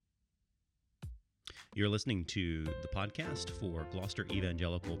You're listening to the podcast for Gloucester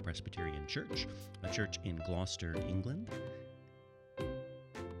Evangelical Presbyterian Church, a church in Gloucester, England.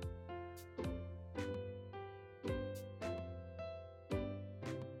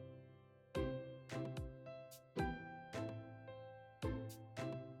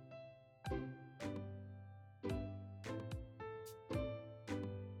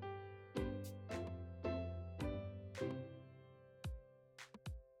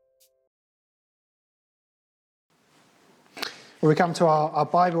 Well, we come to our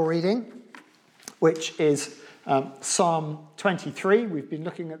Bible reading, which is Psalm 23. We've been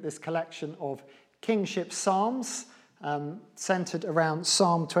looking at this collection of kingship psalms centered around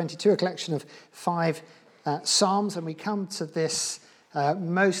Psalm 22, a collection of 5 psalms, and we come to this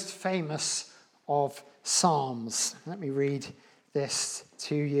most famous of psalms. Let me read this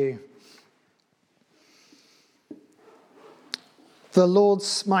to you. The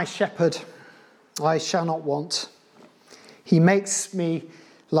Lord's my shepherd, I shall not want. He makes me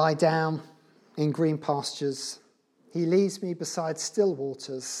lie down in green pastures. He leads me beside still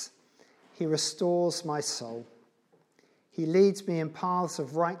waters. He restores my soul. He leads me in paths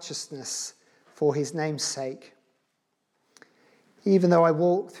of righteousness for his name's sake. Even though I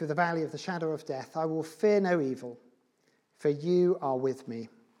walk through the valley of the shadow of death, I will fear no evil, for you are with me.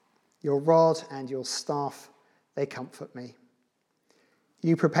 Your rod and your staff, they comfort me.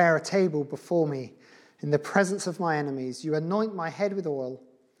 You prepare a table before me in the presence of my enemies. You anoint my head with oil.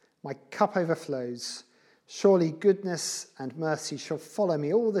 My cup overflows. Surely goodness and mercy shall follow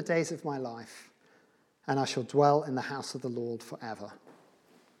me all the days of my life, and I shall dwell in the house of the Lord forever.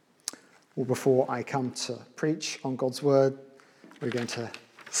 Well, before I come to preach on God's word, we're going to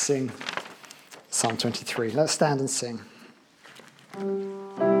sing Psalm 23. Let's stand and sing.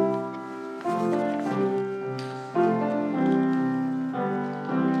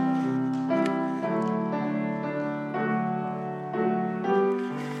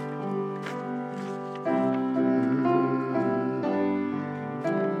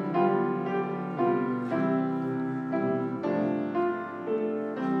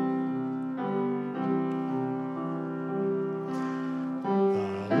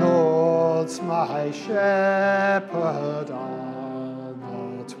 My shepherd, I'll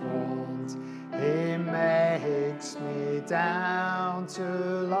not want. He makes me down to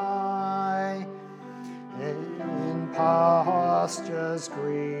lie in pastures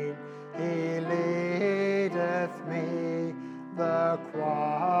green. He leadeth me the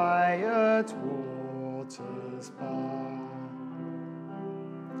quiet waters by.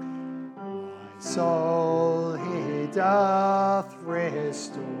 My soul he doth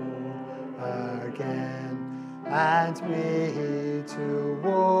restore again, and me to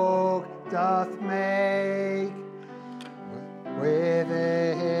walk doth make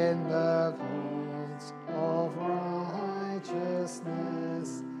within the vaults of righteousness.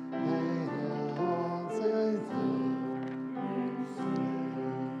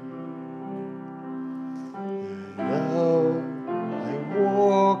 Though I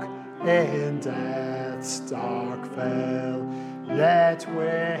walk in death's dark vale, yet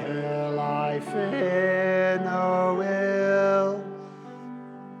will I fear no ill,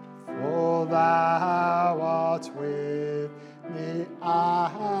 for thou art with me,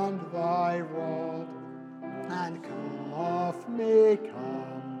 and thy rod and staff me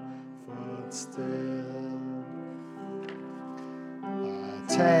comfort still. A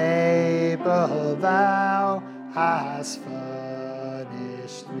table thou hast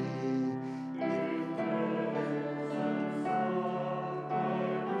furnished me,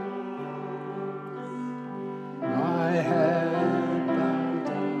 my head thou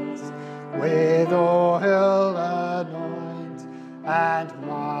dost with oil anoint, and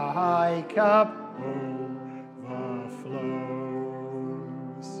my cup overflows.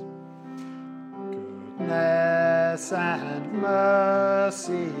 Goodness and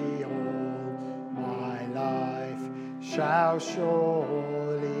mercy all my life shall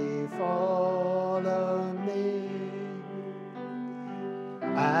surely follow me,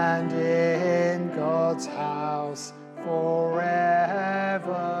 and in God's house forevermore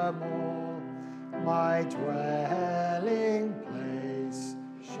my dwelling place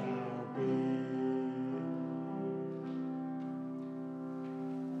shall be.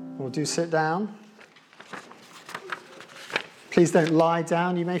 Well, do sit down. Please don't lie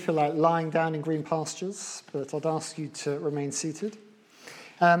down. You may feel like lying down in green pastures, but I'd ask you to remain seated.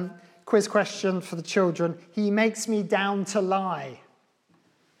 Quiz question for the children. He makes me down to lie.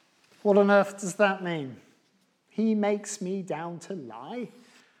 What on earth does that mean? He makes me down to lie?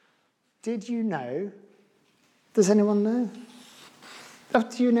 Did you know? Does anyone know?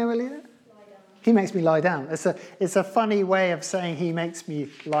 Do you know, Elliot? He makes me lie down. It's a funny way of saying he makes me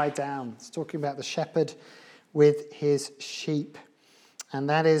lie down. It's talking about the shepherd with his sheep. And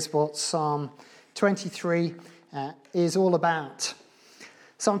that is what Psalm 23 is all about.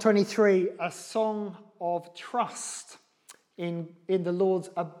 Psalm 23, a song of trust in the Lord's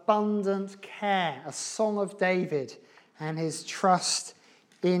abundant care, a song of David and his trust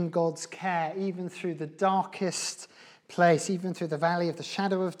in God's care, even through the darkest place, even through the valley of the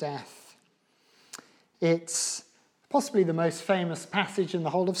shadow of death. It's possibly the most famous passage in the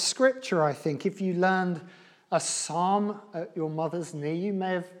whole of Scripture, I think. If you learned a psalm at your mother's knee, you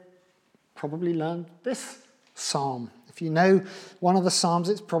may have probably learned this psalm. If you know one of the psalms,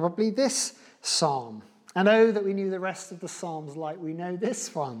 it's probably this psalm. And oh, that we knew the rest of the psalms like we know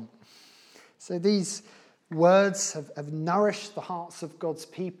this one. So these words have nourished the hearts of God's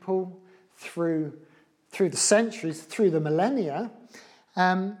people through the centuries, through the millennia,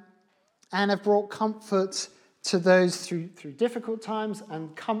 and have brought comfort to those through difficult times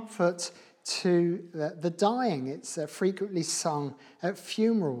and comfort to the dying. It's frequently sung at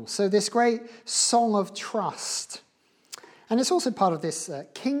funerals. So this great song of trust. And it's also part of this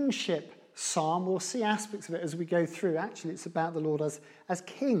kingship psalm. We'll see aspects of it as we go through. Actually, it's about the Lord as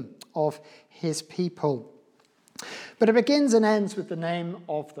king of his people. But it begins and ends with the name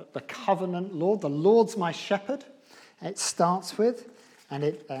of the covenant Lord. The Lord's my shepherd, it starts with. And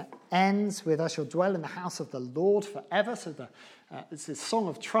it ends with, I shall dwell in the house of the Lord forever. So it's this song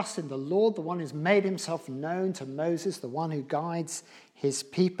of trust in the Lord, the one who's made himself known to Moses, the one who guides his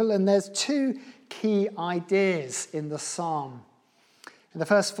people. And there's two key ideas in the psalm. And the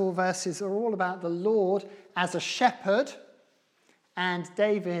first 4 verses are all about the Lord as a shepherd and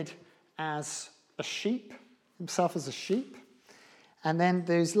David as a sheep, himself as a sheep. And then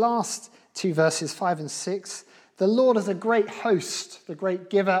those last 2 verses, 5 and 6, the Lord as a great host, the great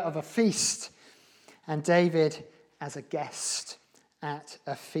giver of a feast, and David as a guest at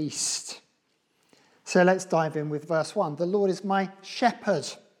a feast. So let's dive in with verse 1. The Lord is my shepherd.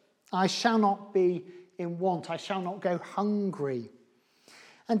 I shall not be in want. I shall not go hungry.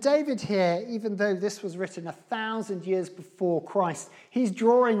 And David here, even though this was written 1,000 years before Christ, he's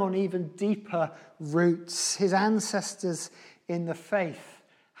drawing on even deeper roots. His ancestors in the faith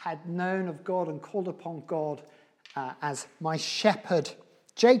had known of God and called upon God as my shepherd.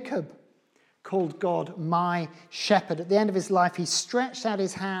 Jacob called God my shepherd. At the end of his life, he stretched out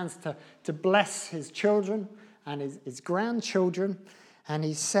his hands to bless his children and his grandchildren. And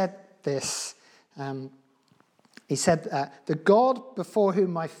he said this. He said, the God before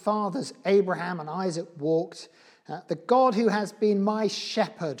whom my fathers Abraham and Isaac walked, the God who has been my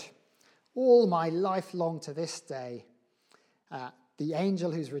shepherd all my life long to this day, the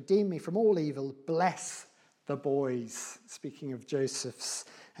angel who's redeemed me from all evil, bless the boys. Speaking of Joseph's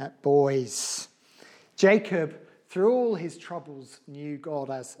boys. Jacob, through all his troubles, knew God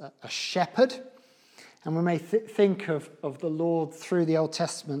as a shepherd. And we may think of the Lord through the Old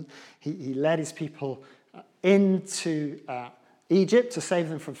Testament. He led his people into Egypt to save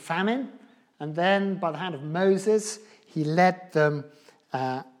them from famine. And then by the hand of Moses, he led them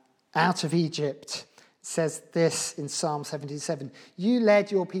out of Egypt. It says this in Psalm 77, you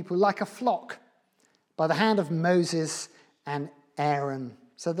led your people like a flock by the hand of Moses and Aaron.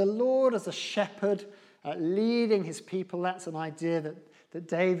 So the Lord as a shepherd leading his people, that's an idea that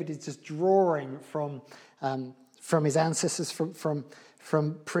David is just drawing from his ancestors,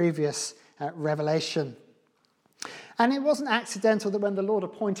 from previous revelation. And it wasn't accidental that when the Lord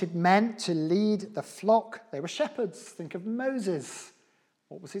appointed men to lead the flock, they were shepherds. Think of Moses.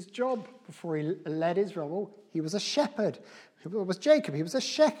 What was his job before he led Israel? Well, he was a shepherd. What was Jacob? He was a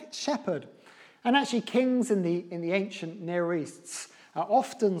shepherd. And actually, kings in the ancient Near East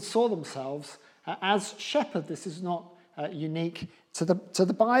often saw themselves as shepherds. This is not unique to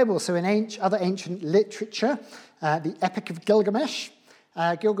the Bible. So in other ancient literature, the Epic of Gilgamesh,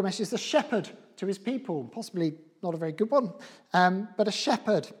 Gilgamesh is the shepherd to his people, possibly not a very good one, but a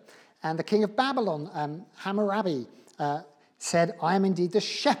shepherd. And the king of Babylon, Hammurabi, said, I am indeed the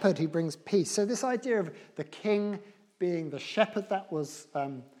shepherd who brings peace. So this idea of the king being the shepherd, that was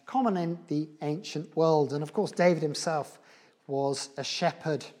common in the ancient world. And of course, David himself was a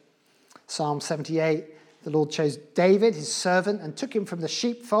shepherd. Psalm 78, the Lord chose David, his servant, and took him from the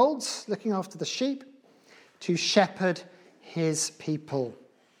sheepfolds, looking after the sheep, to shepherd his people.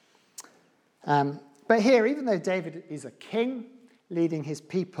 But here, even though David is a king leading his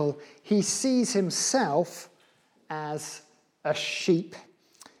people, he sees himself as a sheep.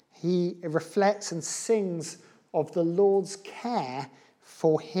 He reflects and sings of the Lord's care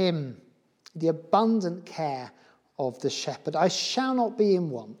for him, the abundant care of the shepherd. I shall not be in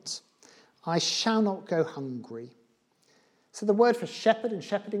want. I shall not go hungry. So the word for shepherd and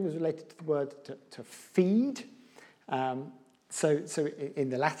shepherding was related to the word to feed. So in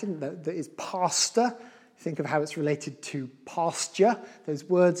the Latin, that is pastor. Think of how it's related to pasture. Those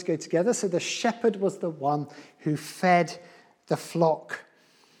words go together. So the shepherd was the one who fed the flock.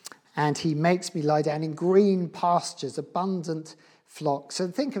 And he makes me lie down in green pastures, abundant flock. So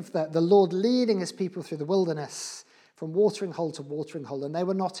think of the Lord leading his people through the wilderness from watering hole to watering hole, and they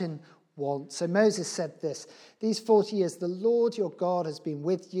were not in want. So Moses said this, these 40 years, the Lord your God has been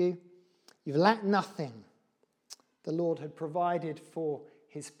with you. You've lacked nothing. The Lord had provided for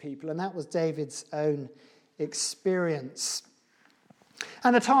his people, and that was David's own experience.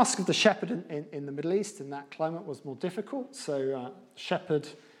 And the task of the shepherd in the Middle East in that climate was more difficult. So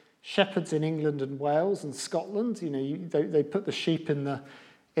shepherds in England and Wales and Scotland, they put the sheep in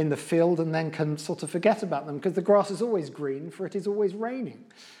the field and then can sort of forget about them because the grass is always green, for it is always raining.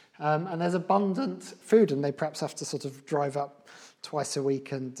 And there's abundant food, and they perhaps have to sort of drive up twice a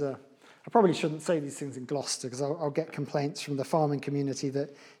week. And I probably shouldn't say these things in Gloucester because I'll get complaints from the farming community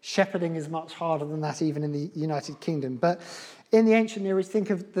that shepherding is much harder than that even in the United Kingdom. But in the ancient Near East, think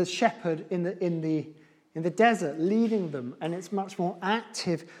of the shepherd in the desert leading them, and it's much more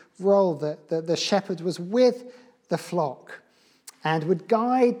active role that the shepherd was with the flock and would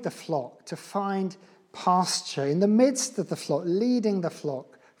guide the flock to find pasture in the midst of the flock, leading the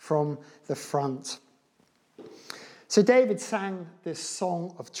flock from the front. So David sang this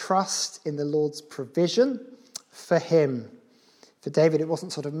song of trust in the Lord's provision for him. For David, it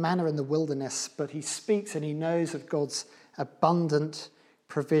wasn't sort of manna in the wilderness, but he speaks and he knows of God's abundant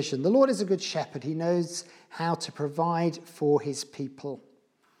provision. The Lord is a good shepherd. He knows how to provide for his people.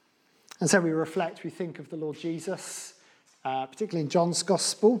 And so we think of the Lord Jesus, particularly in John's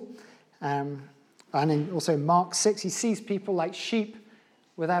Gospel, and also in Mark 6. He sees people like sheep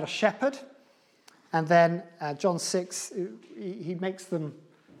without a shepherd. And then John 6, he makes them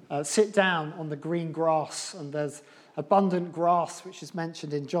sit down on the green grass, and there's abundant grass, which is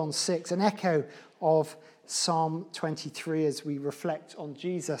mentioned in John 6, an echo of Psalm 23 as we reflect on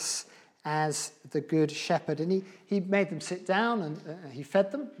Jesus as the good shepherd. And he made them sit down, and he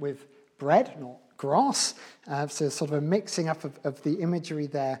fed them with bread, not grass, so sort of a mixing up of the imagery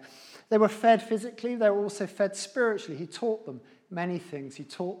there. They were fed physically, they were also fed spiritually. He taught them many things. He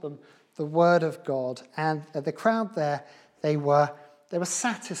taught them the word of God, and the crowd there, they were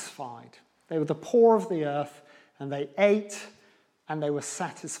satisfied. They were the poor of the earth, and they ate, and they were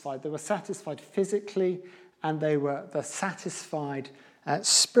satisfied. They were satisfied physically, and they're satisfied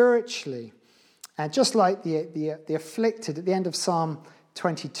spiritually. And just like the afflicted, at the end of Psalm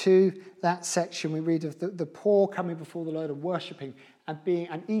 22, that section we read of the poor coming before the Lord and worshipping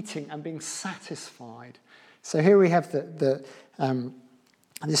and eating and being satisfied. So here we have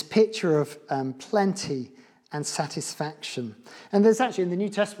this picture of plenty and satisfaction. And there's actually, in the New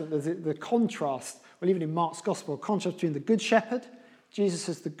Testament, there's the contrast, well, even in Mark's Gospel, a contrast between the Good Shepherd, Jesus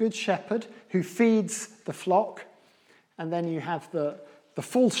is the Good Shepherd who feeds the flock, and then you have the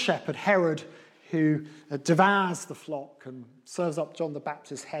false shepherd, Herod, who devours the flock and serves up John the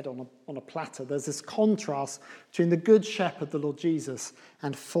Baptist's head on a platter. There's this contrast between the Good Shepherd, the Lord Jesus,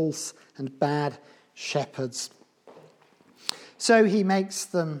 and false and bad shepherds. So he makes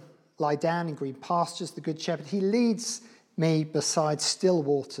them lie down in green pastures, the Good Shepherd. He leads me beside still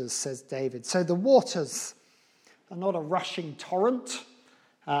waters, says David. So the waters are not a rushing torrent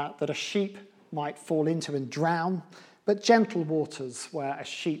that a sheep might fall into and drown, but gentle waters where a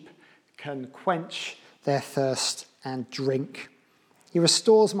sheep can quench their thirst and drink. He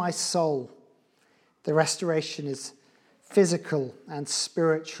restores my soul. The restoration is physical and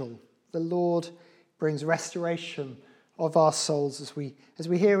spiritual. The Lord brings restoration of our souls as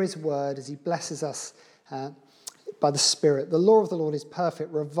we hear his word, as he blesses us by the Spirit. The law of the Lord is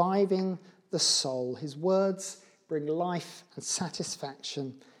perfect, reviving the soul. His words bring life and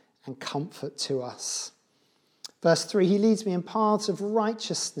satisfaction and comfort to us. Verse 3, he leads me in paths of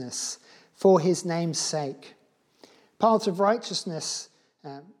righteousness for his name's sake. Paths of righteousness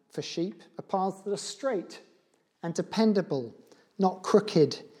for sheep are paths that are straight and dependable, not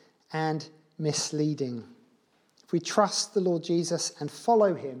crooked and misleading. If we trust the Lord Jesus and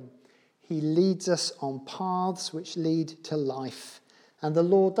follow him, he leads us on paths which lead to life. And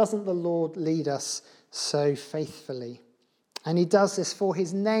doesn't the Lord lead us so faithfully? And he does this for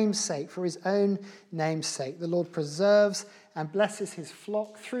his name's sake, for his own name's sake. The Lord preserves and blesses his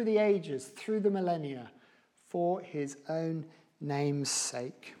flock through the ages, through the millennia, for his own name's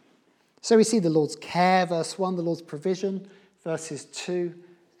sake. So we see the Lord's care, verse 1, the Lord's provision, verses 2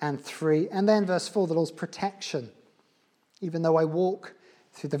 and 3. And then verse 4, the Lord's protection. Even though I walk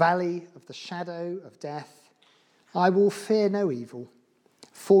through the valley of the shadow of death, I will fear no evil,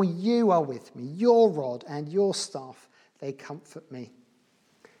 for you are with me. Your rod and your staff, they comfort me.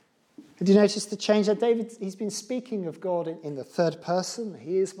 Did you notice the change there? David, he's been speaking of God in the third person.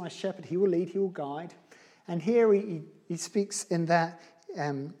 He is my shepherd. He will lead, he will guide. And here he speaks in that,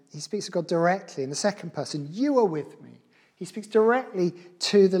 he speaks of God directly in the second person. You are with me. He speaks directly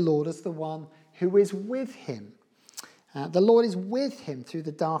to the Lord as the one who is with him. The Lord is with him through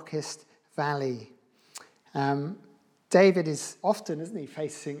the darkest valley. David is often, isn't he,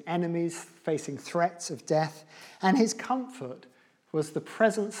 facing enemies, facing threats of death. And his comfort was the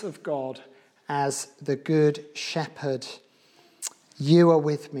presence of God as the good shepherd. You are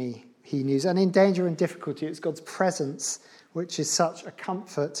with me, he knew. And in danger and difficulty, it's God's presence which is such a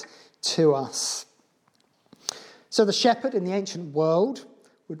comfort to us. So the shepherd in the ancient world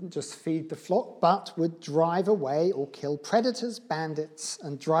wouldn't just feed the flock, but would drive away or kill predators, bandits,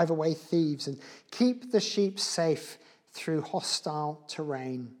 and drive away thieves and keep the sheep safe through hostile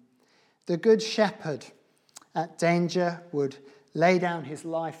terrain. The good shepherd at danger would lay down his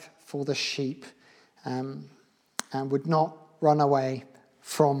life for the sheep and would not run away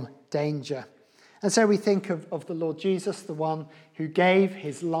from danger. And so we think of the Lord Jesus, the one who gave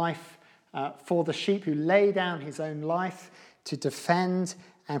his life for the sheep, who laid down his own life to defend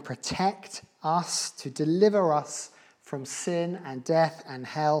and protect us, to deliver us from sin and death and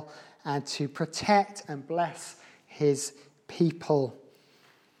hell, and to protect and bless his people.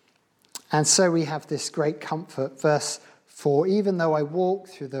 And so we have this great comfort. Verse 4, even though I walk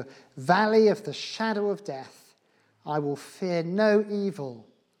through the valley of the shadow of death, I will fear no evil,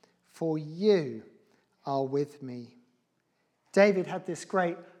 for you are with me. David had this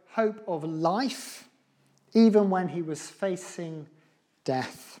great hope of life, even when he was facing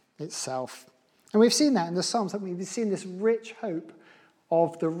death itself. And we've seen that in the Psalms, haven't we? We've seen this rich hope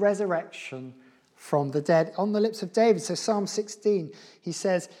of the resurrection from the dead on the lips of David. So Psalm 16, he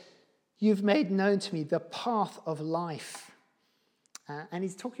says, you've made known to me the path of life. And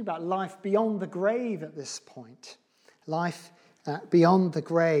he's talking about life beyond the grave at this point. Life beyond the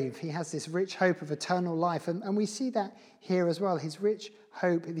grave. He has this rich hope of eternal life. And we see that here as well. His rich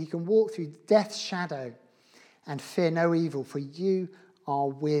hope that he can walk through death's shadow and fear no evil, for you are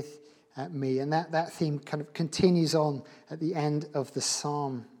with me. And that theme kind of continues on at the end of the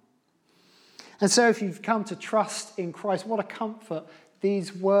psalm. And so if you've come to trust in Christ, what a comfort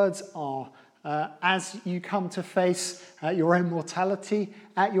these words are as you come to face your own mortality,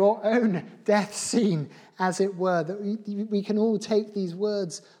 at your own death scene, as it were, that we can all take these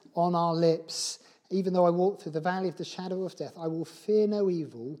words on our lips. Even though I walk through the valley of the shadow of death, I will fear no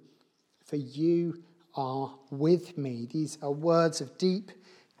evil, for you are with me. These are words of deep,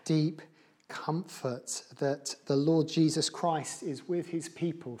 deep comfort that the Lord Jesus Christ is with his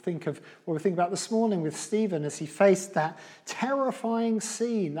people. Think of what we think about this morning with Stephen as he faced that terrifying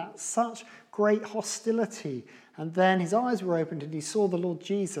scene, that such great hostility. And then his eyes were opened and he saw the Lord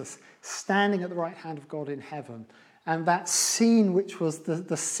Jesus standing at the right hand of God in heaven. And that scene, which was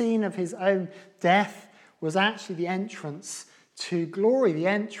the scene of his own death, was actually the entrance to glory, the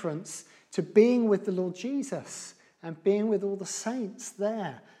entrance to being with the Lord Jesus and being with all the saints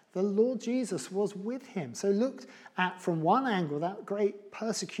there. The Lord Jesus was with him. So looked at from one angle, that great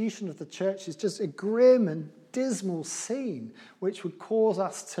persecution of the church is just a grim and dismal scene which would cause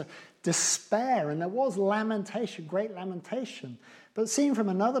us to despair. And there was lamentation, great lamentation. But seen from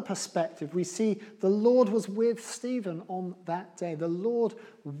another perspective, we see the Lord was with Stephen on that day. The Lord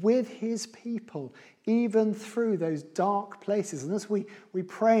with his people, even through those dark places. And as we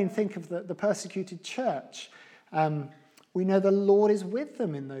pray and think of the persecuted church, we know the Lord is with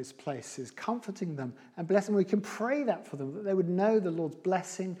them in those places, comforting them and blessing them. We can pray that for them, that they would know the Lord's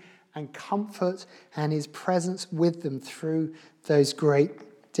blessing and comfort and his presence with them through those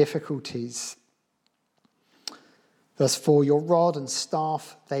great difficulties. Verse 4, your rod and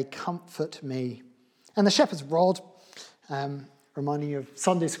staff, they comfort me. And the shepherd's rod, reminding you of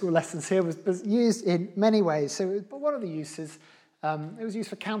Sunday school lessons here, was used in many ways. But one of the uses, it was used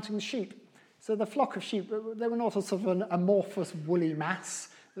for counting the sheep. So the flock of sheep, they were not a sort of an amorphous woolly mass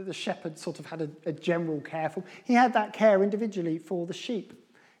that the shepherd sort of had a general care for. He had that care individually for the sheep.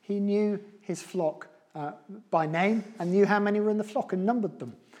 He knew his flock by name and knew how many were in the flock and numbered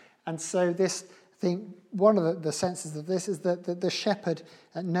them. And so this, I think, one of the senses of this is that the shepherd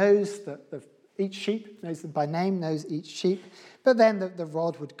knows that each sheep, knows them by name, knows each sheep. But then the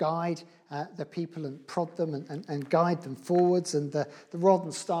rod would guide the people and prod them and guide them forwards. And the rod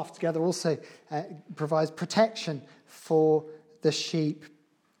and staff together also provides protection for the sheep.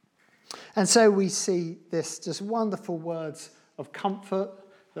 And so we see this just wonderful words of comfort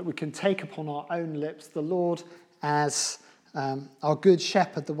that we can take upon our own lips, the Lord as our good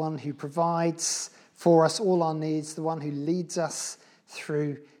shepherd, the one who provides for us all our needs, the one who leads us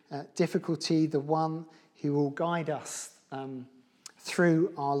through difficulty, the one who will guide us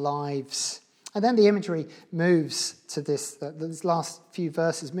through our lives. And then the imagery moves to this last few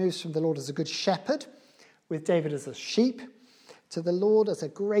verses, moves from the Lord as a good shepherd, with David as a sheep, to the Lord as a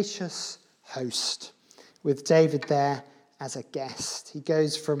gracious host, with David there as a guest. He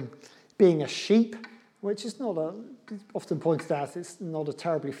goes from being a sheep, which is often pointed out, it's not a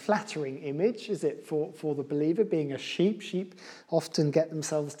terribly flattering image, is it, for the believer, being a sheep. Sheep often get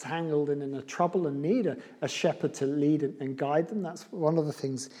themselves tangled in a trouble and need a shepherd to lead and guide them. That's one of the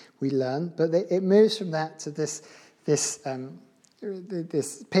things we learn. But it moves from that to this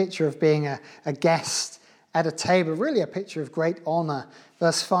picture of being a guest at a table, really a picture of great honour.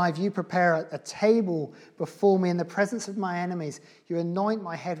 Verse 5, you prepare a table before me in the presence of my enemies. You anoint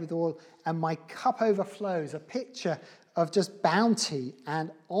my head with oil and my cup overflows. A picture of just bounty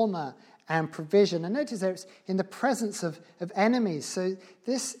and honour and provision. And notice there it's in the presence of enemies. So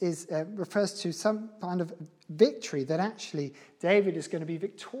this refers to some kind of victory, that actually David is going to be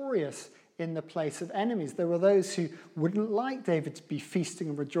victorious in the place of enemies. There were those who wouldn't like David to be feasting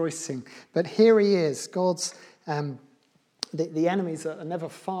and rejoicing, but here he is. God's the enemies are never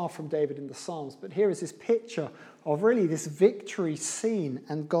far from David in the Psalms, but here is this picture of really this victory scene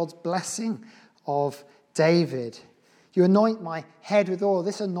and God's blessing of David. You anoint my head with oil.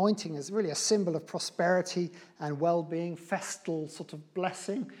 This anointing is really a symbol of prosperity and well-being, festal sort of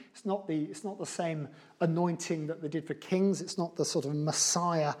blessing. It's not the same anointing that they did for kings. It's not the sort of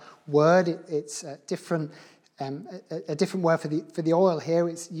Messiah word. It's a different word for the oil here.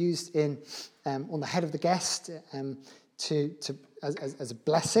 It's used on the head of the guest as a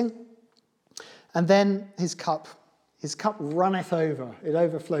blessing. And then his cup runneth over. It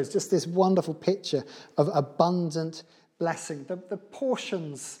overflows. Just this wonderful picture of abundant blessing. The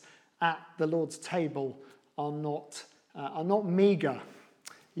portions at the Lord's table are not meagre.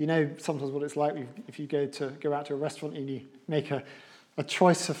 You know sometimes what it's like if you go out to a restaurant and you make a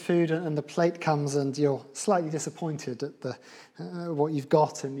choice of food and the plate comes and you're slightly disappointed at what you've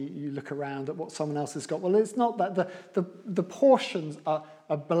got, and you look around at what someone else has got. Well, it's not that. The portions are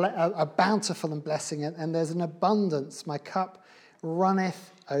bountiful and blessing, and there's an abundance. My cup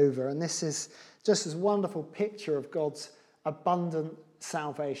runneth over. And this is just this wonderful picture of God's abundant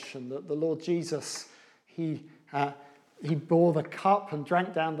salvation, that the Lord Jesus, he bore the cup and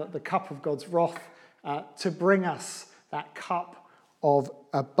drank down the cup of God's wrath to bring us that cup of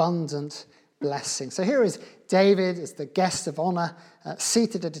abundant blessing. So here is David as the guest of honour,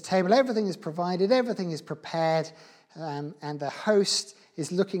 seated at a table. Everything is provided, everything is prepared, and the host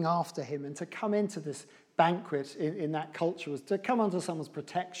is looking after him. And to come into this banquet in that culture was to come under someone's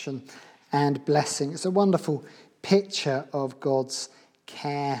protection and blessing. It's a wonderful picture of God's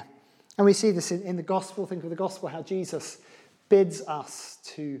care. And we see this in the gospel. Think of the gospel, how Jesus bids us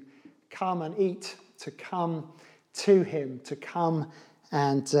to come and eat, to come to him, to come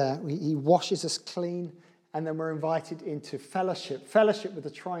and he washes us clean, and then we're invited into fellowship with the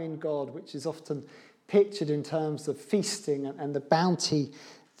triune God, which is often pictured in terms of feasting and the bounty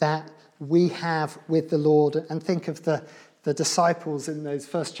that we have with the Lord. And think of the disciples in those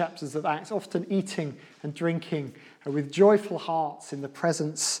first chapters of Acts, often eating and drinking with joyful hearts in the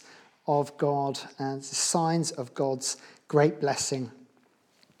presence of God, and signs of God's great blessing.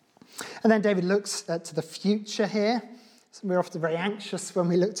 And then David looks to the future here. So we're often very anxious when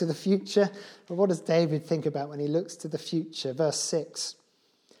we look to the future. But what does David think about when he looks to the future? Verse 6,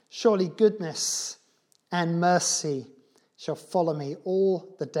 surely goodness and mercy shall follow me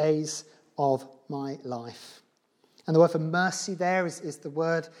all the days of my life. And the word for mercy there is the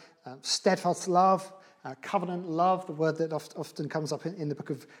word steadfast love, covenant love, the word that often comes up in the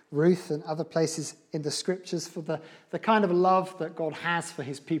book of Ruth and other places in the scriptures, for the kind of love that God has for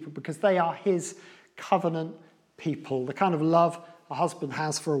his people, because they are his covenant people. The kind of love a husband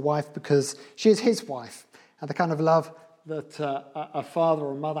has for a wife because she is his wife, and the kind of love that a father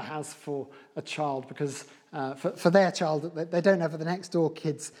or a mother has for a child because for their child, that they don't have for the next door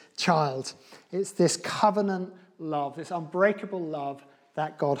kid's child. It's this covenant love, this unbreakable love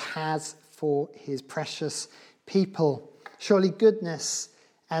that God has for his precious people. Surely goodness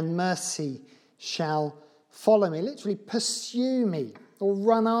and mercy shall follow me, literally pursue me or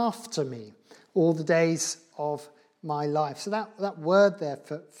run after me all the days of my life. So that word there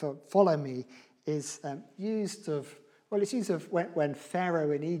for follow me is used of when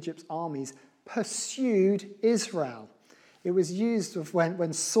Pharaoh in Egypt's armies pursued Israel. It was used of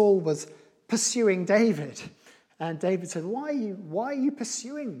when Saul was pursuing David. And David said, why are you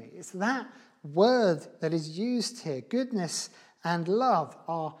pursuing me? It's that word that is used here. Goodness and love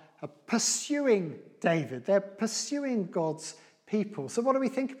are pursuing David. They're pursuing God's people. So what do we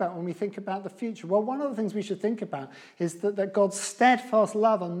think about when we think about the future? Well, one of the things we should think about is that God's steadfast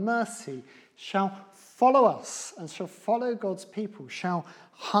love and mercy shall follow us and shall follow God's people, shall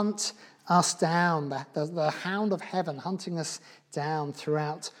hunt us down, the hound of heaven hunting us down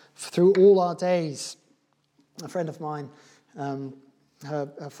through all our days. A friend of mine,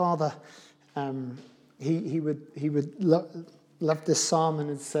 her father, he would love this psalm and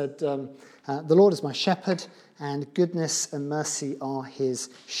had said, the Lord is my shepherd, and goodness and mercy are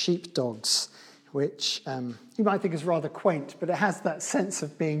his sheepdogs, which you might think is rather quaint, but it has that sense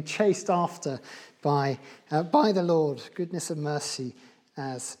of being chased after by the Lord, goodness and mercy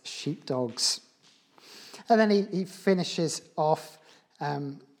as sheepdogs. And then he finishes off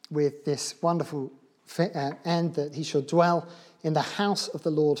with this wonderful end that he shall dwell in the house of the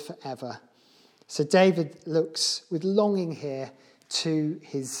Lord forever. So David looks with longing here to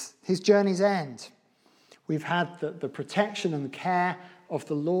his journey's end. We've had the protection and care of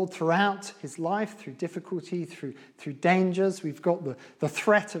the Lord throughout his life, through difficulty, through dangers. We've got the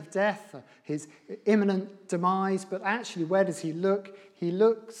threat of death, his imminent demise. But actually, where does he look? He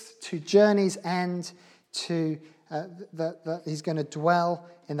looks to journey's end, to that he's going to dwell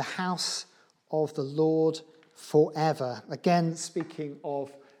in the house of the Lord forever. Again, speaking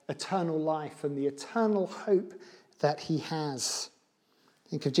of eternal life and the eternal hope that he has.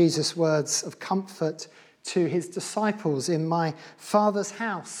 Think of Jesus' words of comfort to his disciples. In my Father's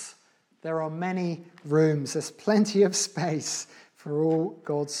house, there are many rooms. There's plenty of space for all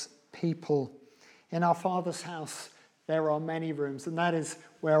God's people. In our Father's house, there are many rooms, and that is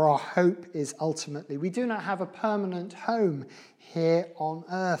where our hope is ultimately. We do not have a permanent home here on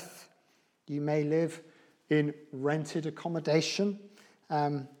earth. You may live in rented accommodation.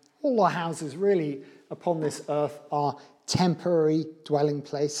 All our houses really upon this earth are temporary dwelling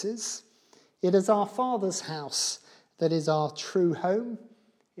places. It is our Father's house that is our true home.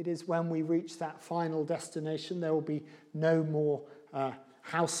 It is when we reach that final destination. There will be no more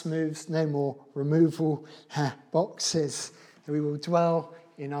house moves, no more removal boxes. We will dwell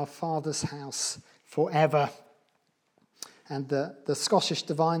in our Father's house forever. And the Scottish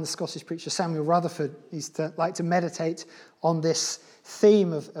divine, the Scottish preacher Samuel Rutherford used to like to meditate on this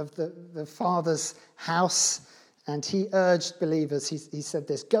theme of the Father's house. And he urged believers, he said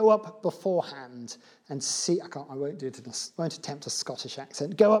this, go up beforehand and see, I won't attempt a Scottish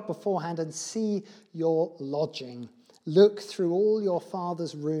accent. Go up beforehand and see your lodging. Look through all your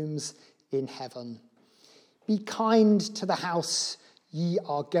Father's rooms in heaven. Be kind to the house ye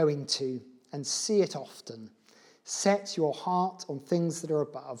are going to, and see it often. Set your heart on things that are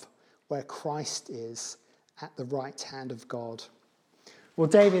above, where Christ is at the right hand of God. Well,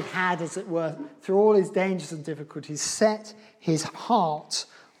 David had, as it were, through all his dangers and difficulties, set his heart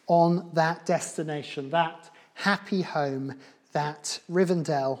on that destination, that happy home, that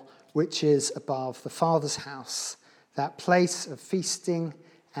Rivendell, which is above, the Father's house, that place of feasting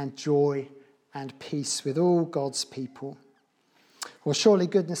and joy and peace with all God's people. Well, surely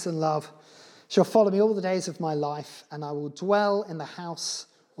goodness and love shall follow me all the days of my life, and I will dwell in the house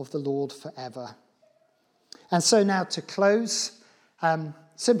of the Lord forever. And so now to close,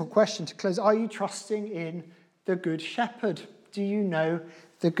 simple question to close. Are you trusting in the Good Shepherd? Do you know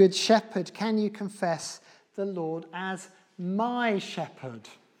the Good Shepherd? Can you confess the Lord as my shepherd?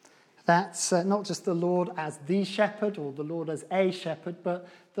 That's not just the Lord as the shepherd or the Lord as a shepherd, but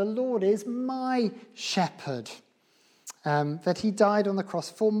the Lord is my shepherd. That he died on the cross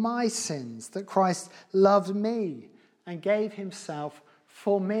for my sins, that Christ loved me and gave himself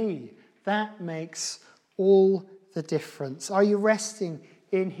for me. That makes all the difference. Are you resting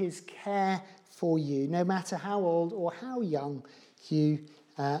in his care for you, no matter how old or how young you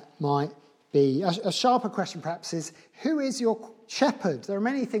might be? A sharper question perhaps is, who is your shepherd? There are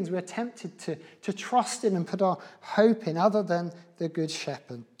many things we're tempted to trust in and put our hope in other than the Good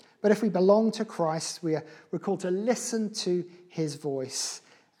Shepherd. But if we belong to Christ, we're called to listen to his voice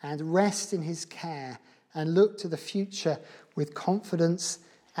and rest in his care and look to the future with confidence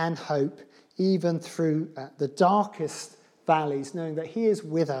and hope, even through the darkest valleys, knowing that he is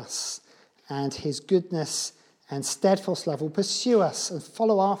with us and his goodness and steadfast love will pursue us and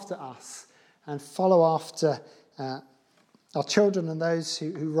follow after us and follow after our children and those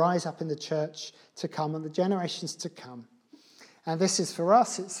who rise up in the church to come and the generations to come. And this is for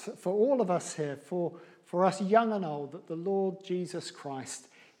us, it's for all of us here, for us young and old, that the Lord Jesus Christ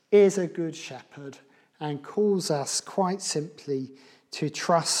is a good shepherd and calls us quite simply to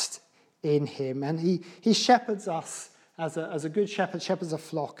trust in him. And he shepherds us as a good shepherd, shepherds a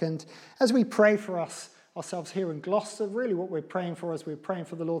flock. And as we pray for ourselves here in Gloucester, really what we're praying for as we're praying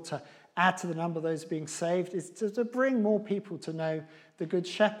for the Lord to add to the number of those being saved is to bring more people to know the Good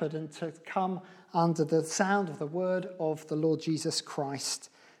Shepherd and to come under the sound of the word of the Lord Jesus Christ.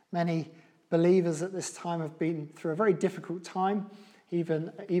 Many believers at this time have been through a very difficult time,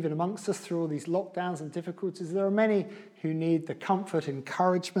 even amongst us through all these lockdowns and difficulties. There are many who need the comfort,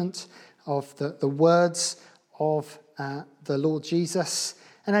 encouragement of the words of the Lord Jesus.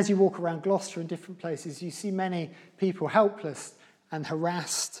 And as you walk around Gloucester in different places, you see many people helpless and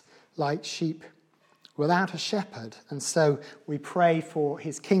harassed like sheep without a shepherd. And so we pray for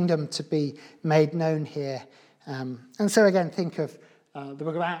his kingdom to be made known here. And so again, think of the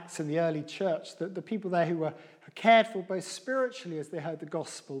book of Acts in the early church, the people there who were cared for both spiritually as they heard the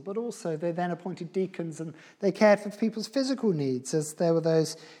gospel, but also they then appointed deacons and they cared for people's physical needs, as there were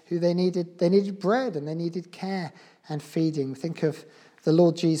those who they needed bread and they needed care and feeding. Think of the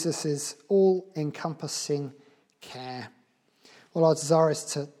Lord Jesus' all-encompassing care. Well, our desire is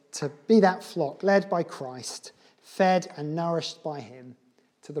to be that flock led by Christ, fed and nourished by him,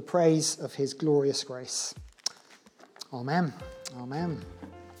 to the praise of his glorious grace. Amen. Amen.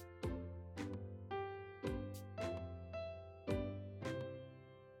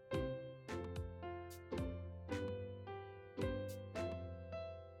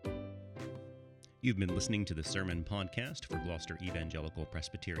 You've been listening to the Sermon Podcast for Gloucester Evangelical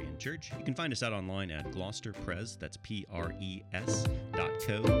Presbyterian Church. You can find us out online at gloucesterpres, that's pres.co.uk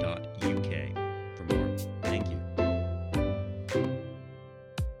for more. Thank you.